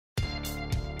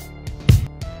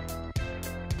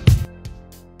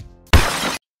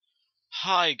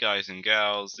Hi guys and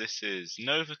gals, this is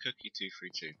Nova Cookie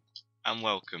 232 and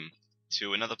welcome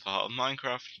to another part of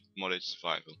Minecraft Modded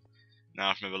Survival. Now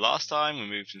if you remember last time we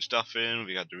moved some stuff in,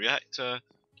 we had the reactor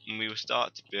and we will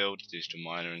start to build a digital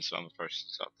miner and some other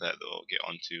processes up there that we'll get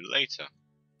onto later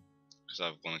because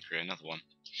I want to create another one.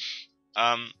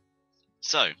 I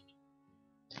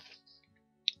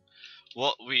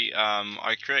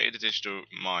created a digital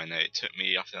miner. It took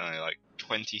me, I don't know, like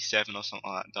 27 or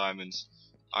something like that diamonds.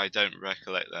 I don't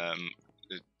recollect the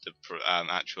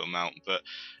actual amount, but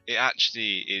it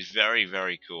actually is very,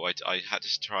 very cool. I had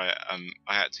to try it.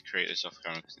 I had to create this off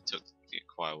camera because it took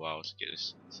quite a while to get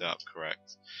this set up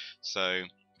correct. So,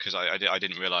 because I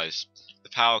didn't realize the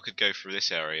power could go through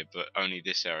this area, but only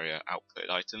this area outputted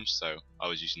items. So I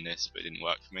was using this, but it didn't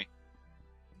work for me.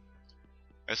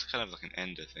 It's kind of like an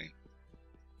ender thing,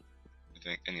 I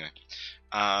think. Anyway,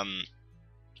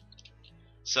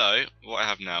 so what I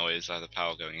have now is I have the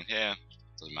power going in here.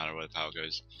 Doesn't matter where the power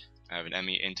goes. I have an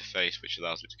ME interface which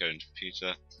allows me to go into the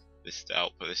computer. This is the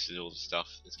output. This is all the stuff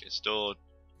that gets stored.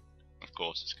 Of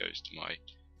course, this goes to my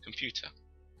computer.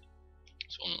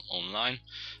 It's online.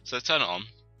 So turn it on.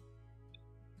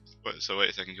 So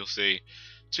wait a second. You'll see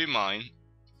to mine,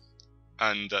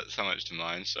 and that's how much to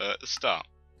mine. So at the start,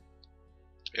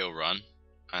 it'll run,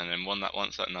 and then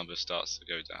once that number starts to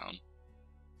go down,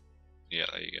 yeah,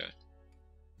 there you go.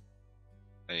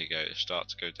 There you go. It'll start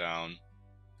to go down.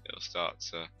 It'll start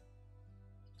to.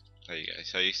 There you go.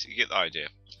 So you get the idea.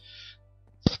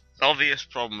 The obvious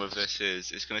problem with this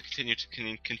is it's going to continue to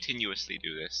continuously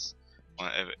do this.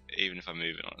 Even if I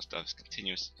move it on and stuff, it's going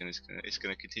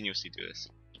to continuously do this.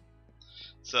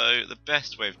 So the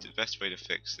best way to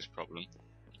fix this problem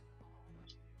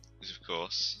is, of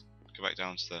course, go back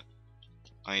down to the.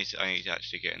 I need to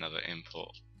actually get another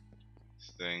import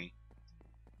thing.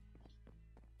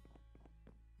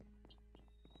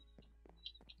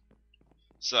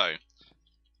 So,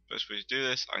 best way to do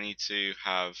this, I need to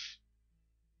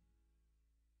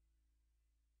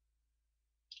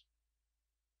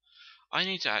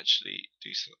actually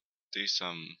do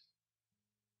some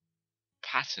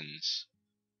patterns.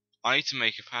 I need to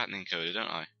make a pattern encoder, don't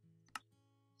I?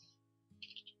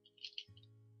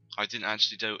 I didn't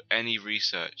actually do any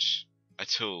research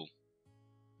at all.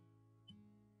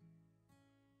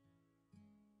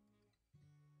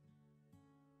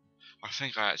 I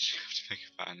think I actually have to make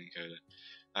a pattern encoder.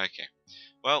 Okay.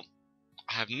 Well,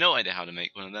 I have no idea how to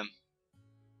make one of them.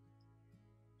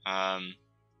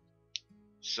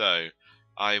 So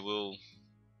I will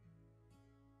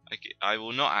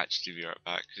not actually be right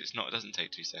back because it doesn't take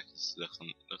 2 seconds to look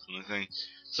on the thing.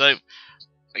 So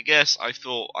I guess I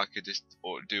thought I could just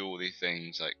do all these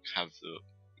things, like have the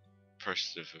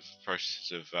process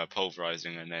of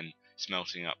pulverizing and then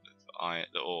smelting up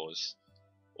the ores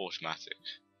automatic.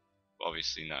 But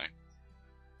obviously no.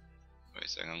 Wait a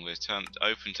second, I'm going to turn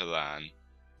open to LAN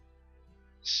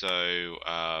so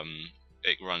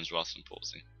it runs whilst I'm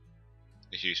pausing.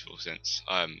 It's useful since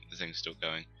the thing's still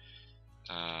going.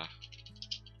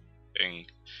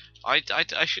 Bing. I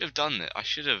should have done it. I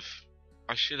should have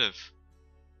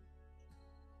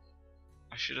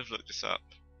looked this up.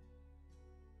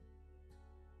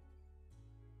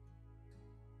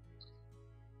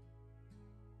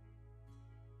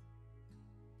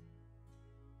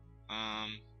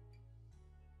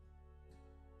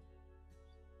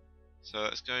 So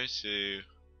let's go to.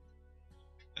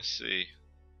 Let's see.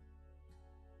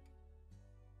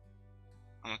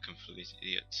 I'm a complete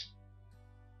idiot.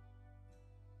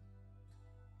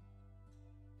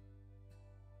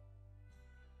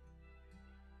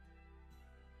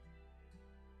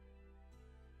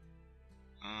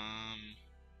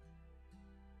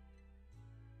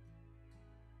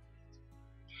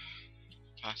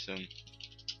 Pattern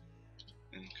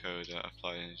encoder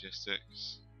apply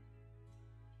logistics.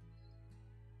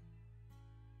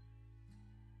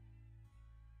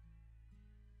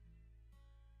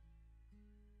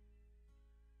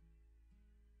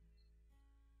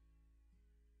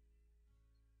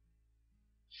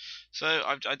 So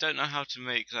I don't know how to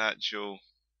make the actual.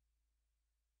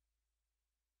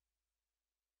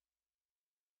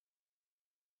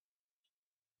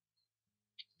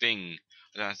 Bing.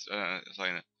 I don't know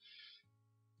explain it.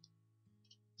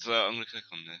 So I'm going to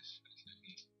click on this.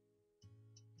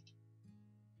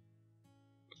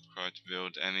 Required to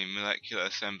build any molecular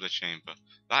assembly chamber.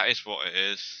 That is what it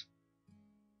is.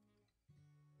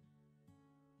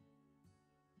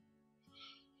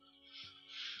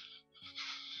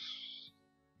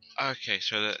 Okay,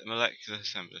 so the molecular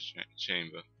assembly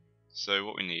chamber. So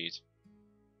what we need.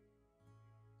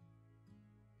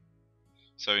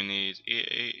 So we need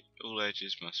all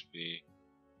edges must be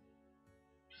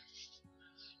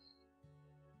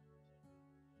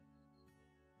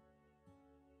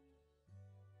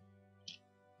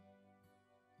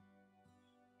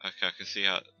Okay, I can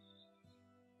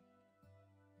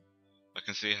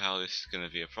see how this is going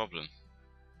to be a problem.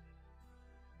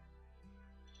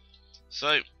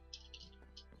 So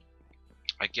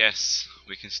I guess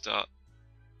we can start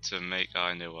to make.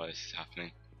 I know why this is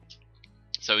happening.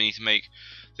 So we need to make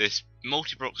this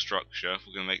multi-block structure.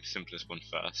 We're going to make the simplest one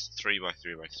first,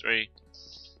 3x3x3.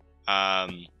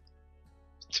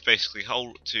 To basically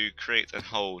create and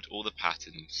hold all the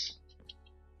patterns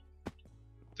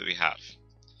that we have.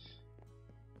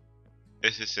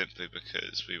 This is simply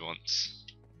because we want.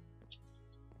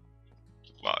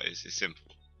 Well, it's a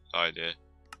simple idea.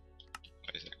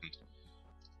 Wait a second.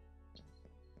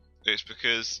 It's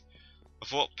because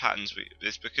of what patterns we.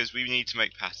 It's because we need to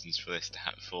make patterns for this to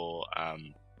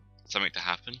something to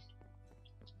happen.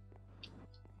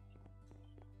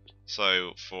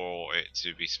 So for it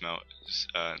to be smelt,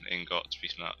 an ingot to be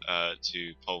smelt,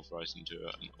 to pulverize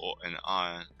into an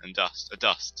iron and a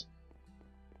dust.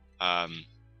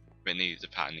 The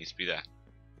pattern needs to be there.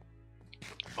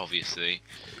 Obviously,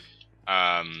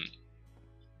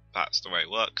 that's the way it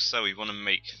works. So we want to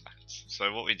make that.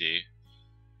 So what we do,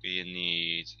 we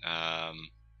need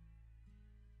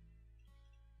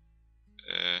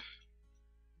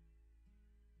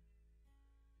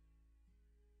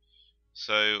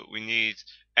so we need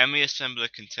ME assembler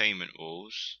containment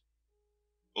walls.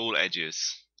 All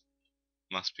edges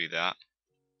must be that.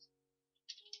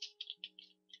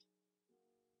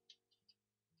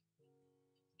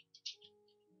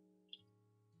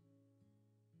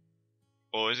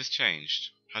 Or has this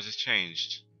changed? Has this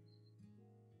changed?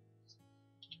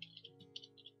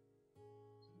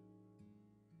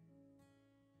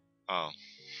 Oh,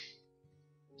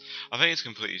 I think it's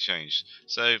completely changed.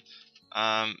 So,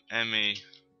 ME,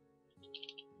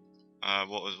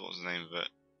 what was the name of it?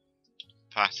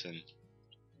 Pattern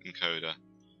encoder,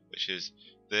 which is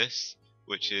this,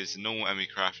 which is a normal ME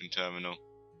crafting terminal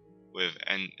with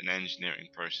an engineering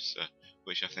processor,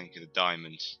 which I think is a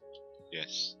diamond.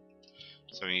 Yes.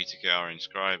 So we need to get our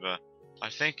inscriber. I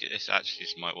think this actually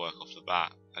just might work off the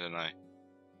bat. I don't know.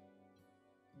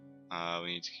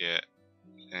 We need to get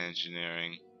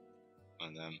engineering,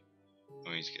 and then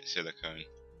we need to get silicon.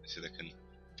 Let's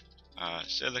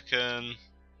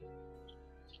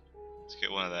get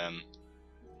one of them.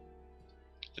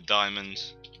 The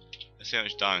diamonds. Let's see how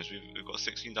much diamonds we've got.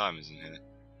 16 diamonds in here.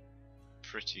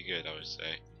 Pretty good, I would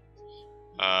say.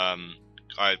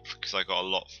 Because I got a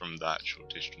lot from the actual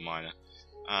digital miner.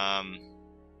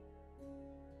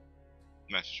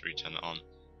 Let's just return it on.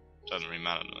 Doesn't really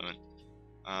matter at the moment.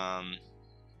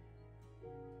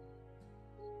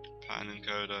 Pattern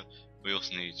encoder. We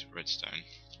also need redstone.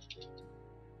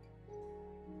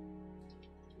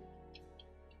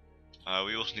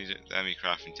 We also need the ME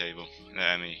crafting table.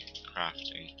 The ME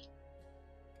crafting.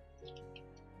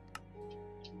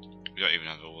 We don't even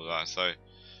have all of that, so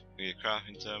we need a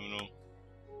crafting terminal.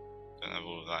 Don't have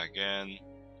all of that again.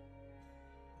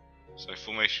 So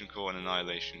formation core and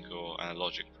annihilation core and a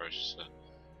logic processor,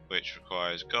 which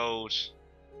requires gold.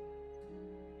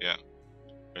 Yeah,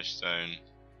 redstone,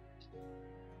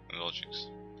 and logic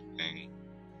thing.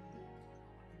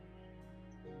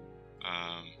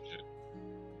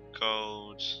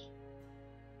 Gold.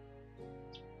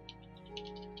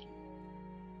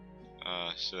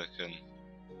 Silicon.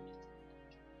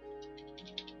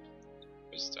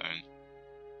 Redstone.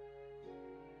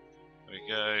 There we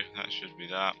go, that should be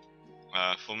that.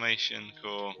 Formation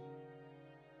core.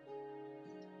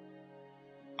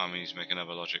 I need to make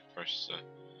another logic processor.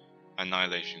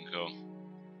 Annihilation core.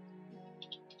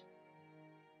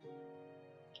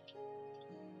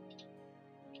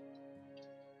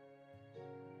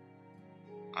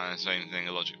 And the same thing,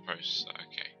 a logic processor.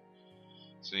 Okay.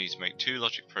 So we need to make two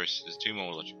logic processors, two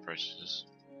more logic processors.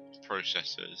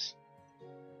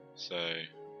 So here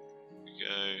we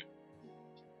go.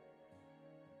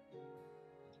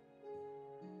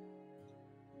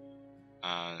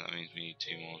 That means we need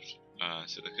two more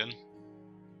silicon.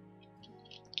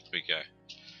 Here we go.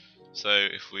 So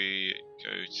if we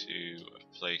go to a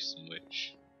place in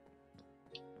which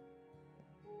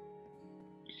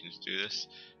we can just do this,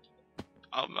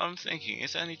 I'm thinking,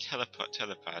 is there any telepad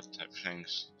type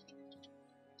things?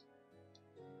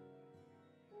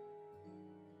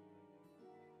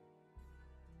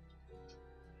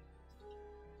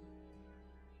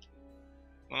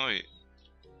 Oh,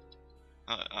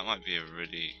 that might be a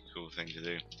really cool thing to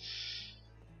do.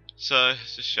 So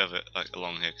let's just shove it like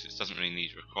along here because it doesn't really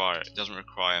need to require it. It doesn't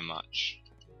require much.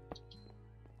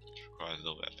 It requires a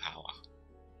little bit of power,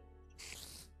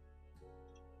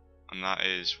 and that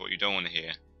is what you don't want to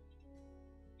hear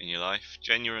in your life.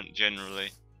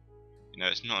 Generally, you know,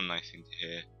 it's not a nice thing to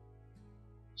hear.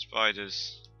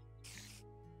 spiders.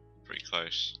 Pretty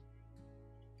close.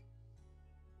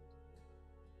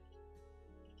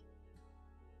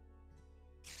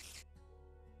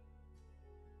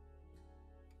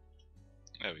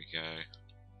 There we go.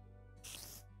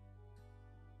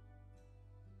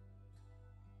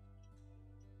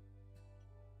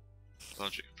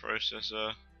 Logic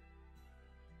processor.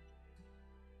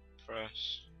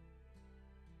 Press.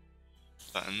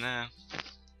 That in there.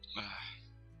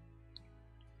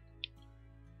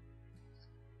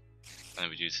 And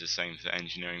we do the same for the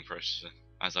engineering processor,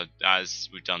 as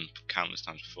we've done countless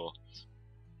times before.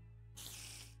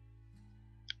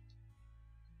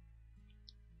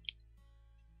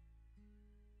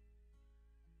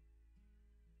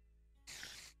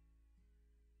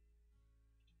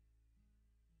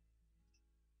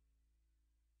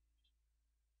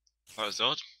 That was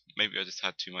odd. Maybe I just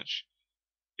had too much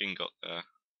ingot there.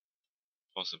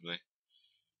 Possibly.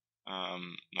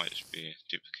 Might just be a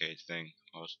duplicated thing.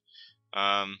 Odd.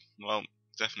 Well,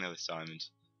 definitely this diamond.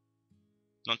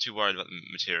 Not too worried about the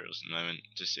materials at the moment.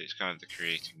 Just it's kind of the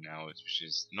creating now, which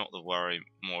is not the worry,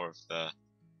 more of the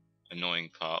annoying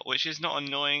part. Which is not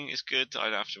annoying. It's good. I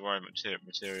don't have to worry about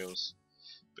materials,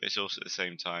 but it's also at the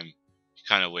same time you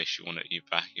kind of wish you wanted you're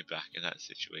back in that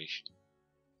situation.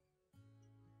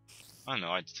 I know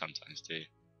I sometimes do.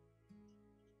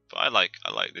 But I like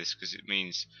this because it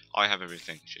means I have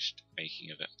everything, just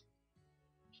making of it.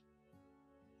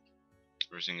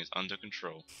 Everything is under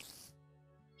control.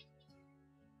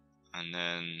 And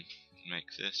then make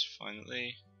this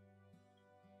finally.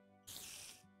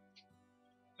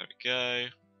 There we go.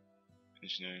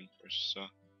 Engineering processor.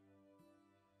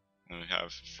 And we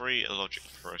have 3 logic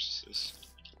processors.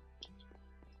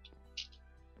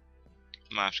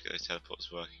 I might have to get those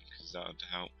teleports working because that would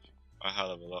help a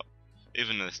hell of a lot.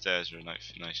 Even though the stairs are a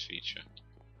nice feature.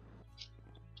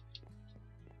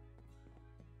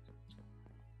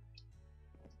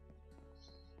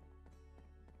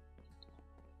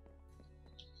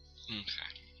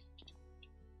 Okay.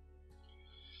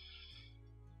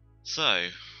 So,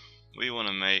 we want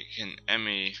to make an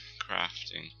ME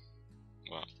crafting.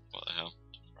 Well, what the hell?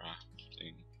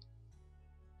 Crafting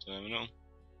terminal.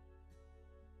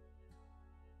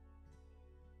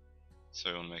 So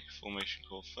we want to make a formation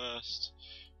core first.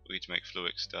 We need to make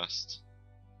Fluix dust.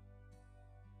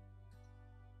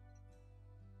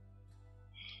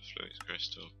 Fluix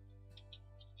crystal.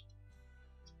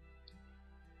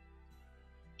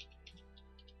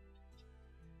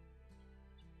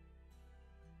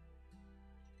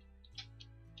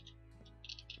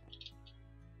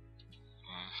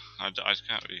 I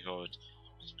can't really hold to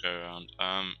go around.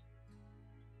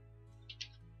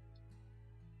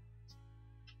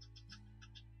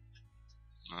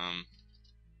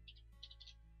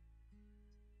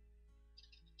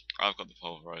 I've got the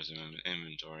pulverizer in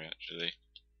inventory actually.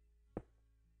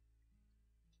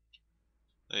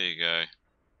 There you go.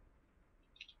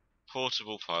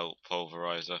 Portable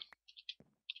pulverizer.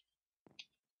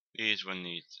 These when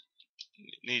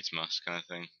needs must kind of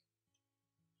thing.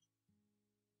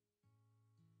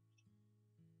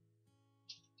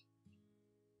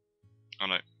 Oh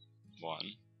no,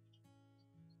 one.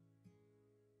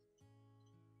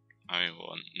 I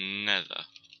want nether.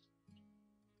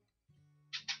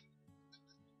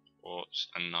 Quartz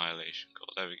annihilation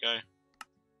core. There we go.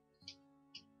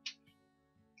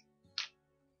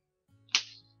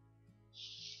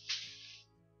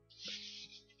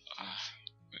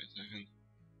 Wait a second.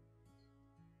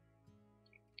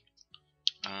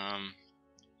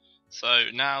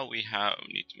 So now we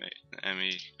need to make an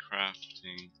ME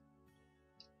crafting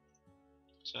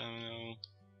terminal,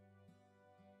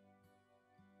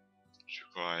 which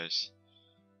requires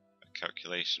a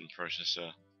calculation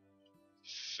processor.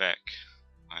 FEC.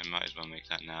 I might as well make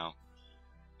that now.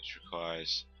 Which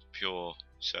requires pure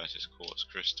Certus quartz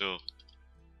crystal.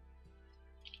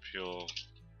 Pure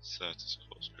Certus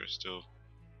quartz crystal.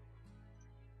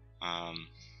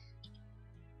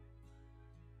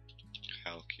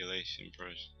 Calculation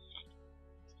processor.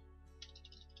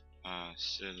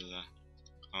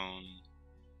 Silicon.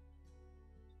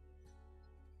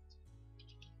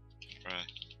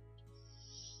 Press.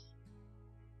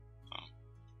 Oh,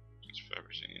 let's put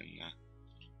everything in there.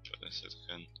 Put the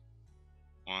silicon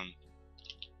one,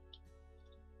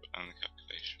 and the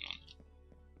calculation on.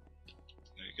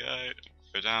 There we go.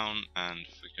 Go down, and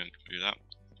if we can do that.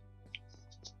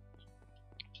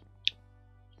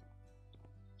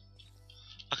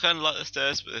 I kind of like the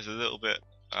stairs, but there's a little bit,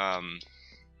 don't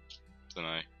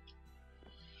know,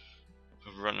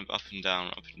 of running up and down,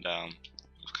 up and down.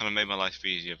 I've kind of made my life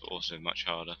easier, but also much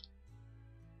harder.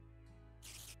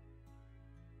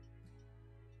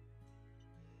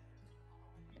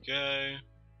 go.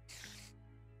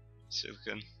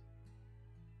 Silicon.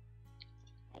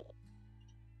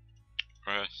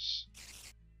 Press.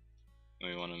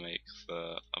 We want to make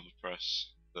the other press,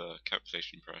 the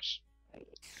calculation press.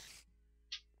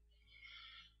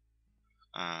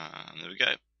 And there we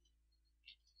go.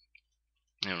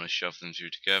 I'm going to shove them two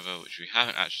together, which we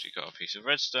haven't actually got a piece of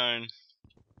redstone.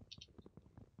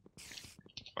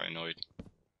 Quite annoyed.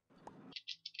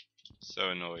 So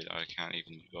annoyed I can't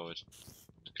even be bothered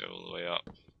to go all the way up.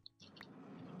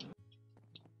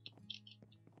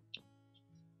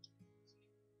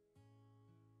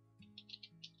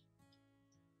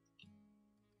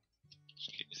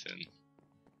 Just keep this in.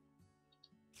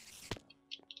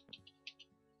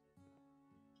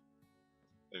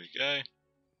 There we go.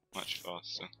 Much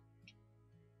faster.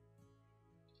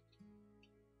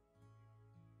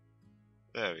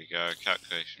 There we go,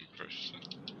 calculation processor.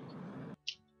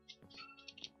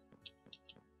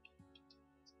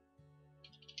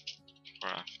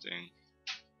 Crafting.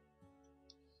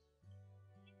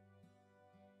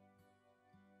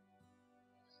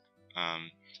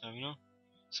 Terminal.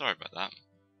 Sorry about that.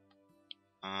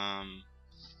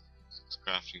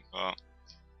 Crafting part.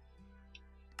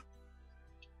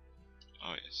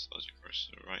 Oh yes, logic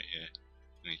processor right here.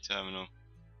 We need terminal.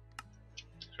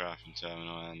 Crafting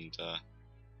terminal and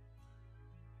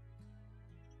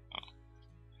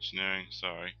engineering,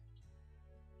 sorry.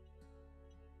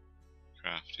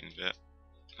 Crafting bit.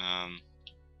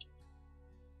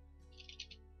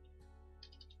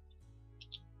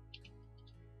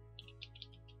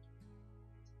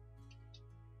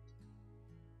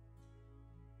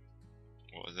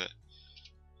 What was it?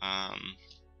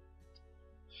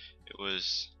 It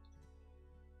was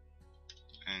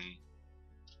an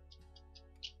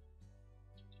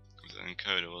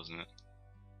encoder, wasn't it?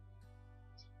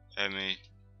 ME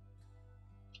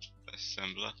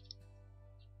assembler.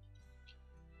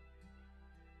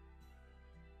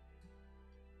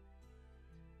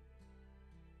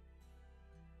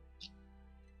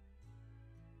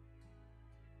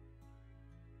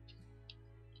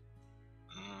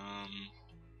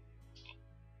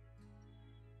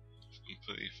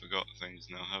 Completely forgot things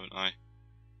now, haven't I?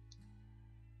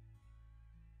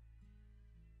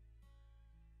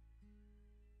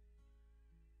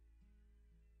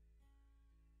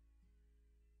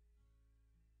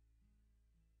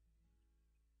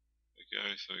 There we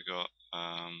go, so we got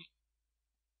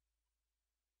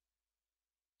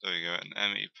there we go,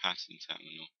 an ME pattern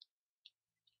terminal.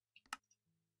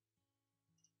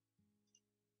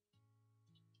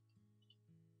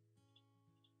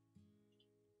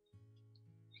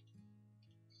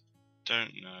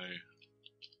 Don't know.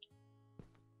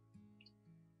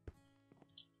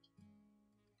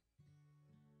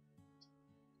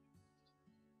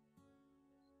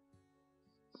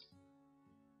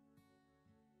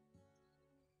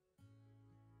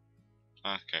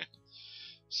 Okay,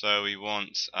 so we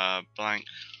want blank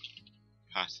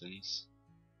patterns.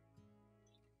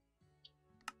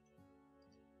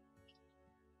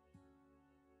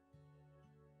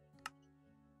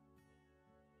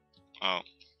 Oh,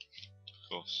 of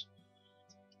course.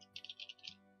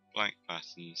 Blank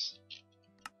patterns.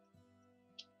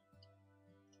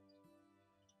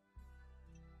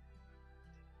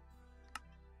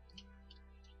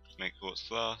 Make quartz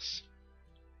glass.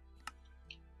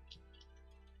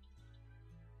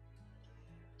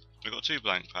 We've got 2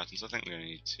 blank patterns, I think we only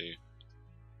need 2.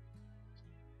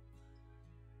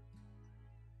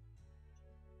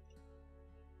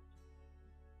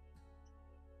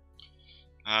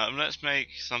 Let's make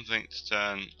something to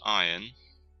turn iron.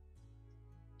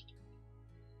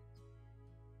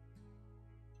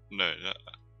 No,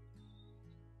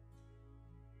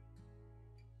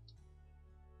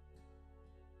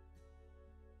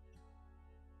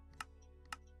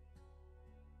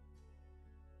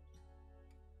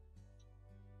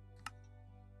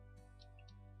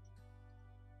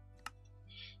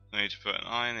 I need to put an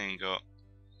iron ingot.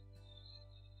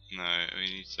 No,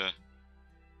 we need to.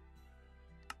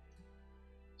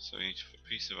 So we need to put a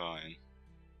piece of iron.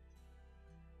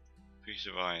 Piece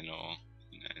of iron ore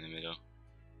in the middle.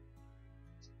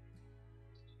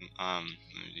 We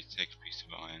need to take a piece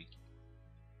of iron.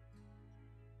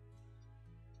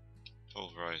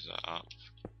 Pulverize that up.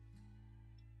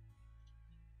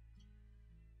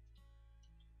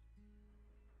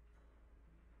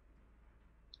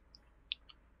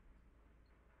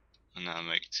 And that'll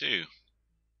make 2.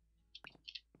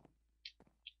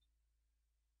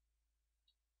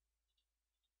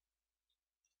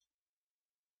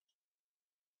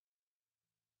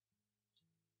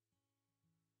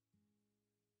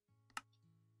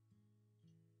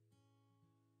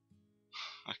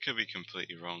 I could be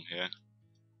completely wrong here.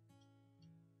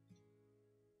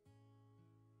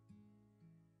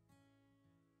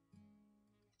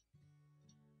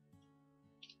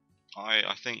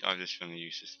 I think I'm just going to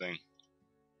use this thing.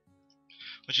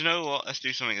 But you know what? Let's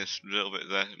do something that's a little bit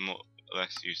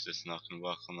less useless, and I can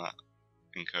work on that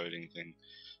encoding thing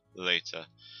later.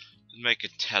 Let's make a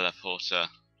teleporter.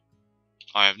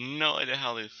 I have no idea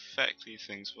how the effect these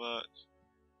things work.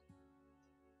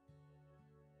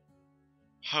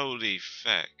 Holy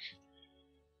feck.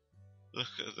 Look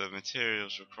at the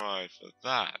materials required for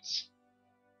that.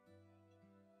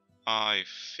 I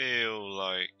feel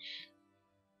like...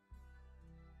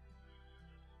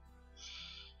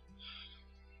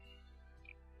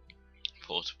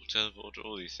 portable teleporter,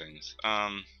 all these things.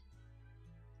 I've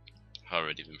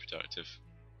already been productive.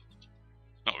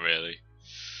 Not really.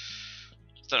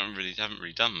 Haven't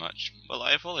really done much. Well,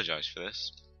 I apologise for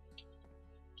this.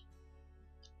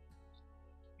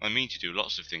 I mean to do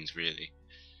lots of things, really.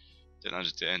 Didn't I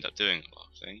just end up doing a lot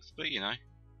of things, but you know.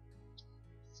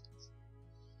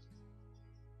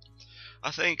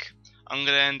 I think I'm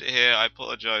gonna end it here. I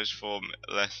apologise for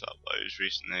less uploads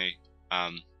recently.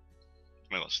 I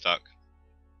got stuck.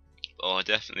 Oh, I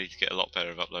definitely need to get a lot better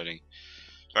at uploading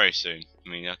very soon. I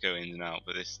mean, I'll go in and out,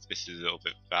 but this is a little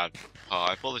bit bad.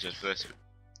 I apologise for this.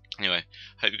 Anyway,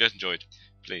 hope you guys enjoyed.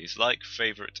 Please like,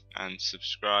 favourite, and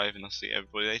subscribe, and I'll see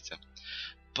everybody later.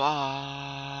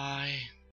 Bye!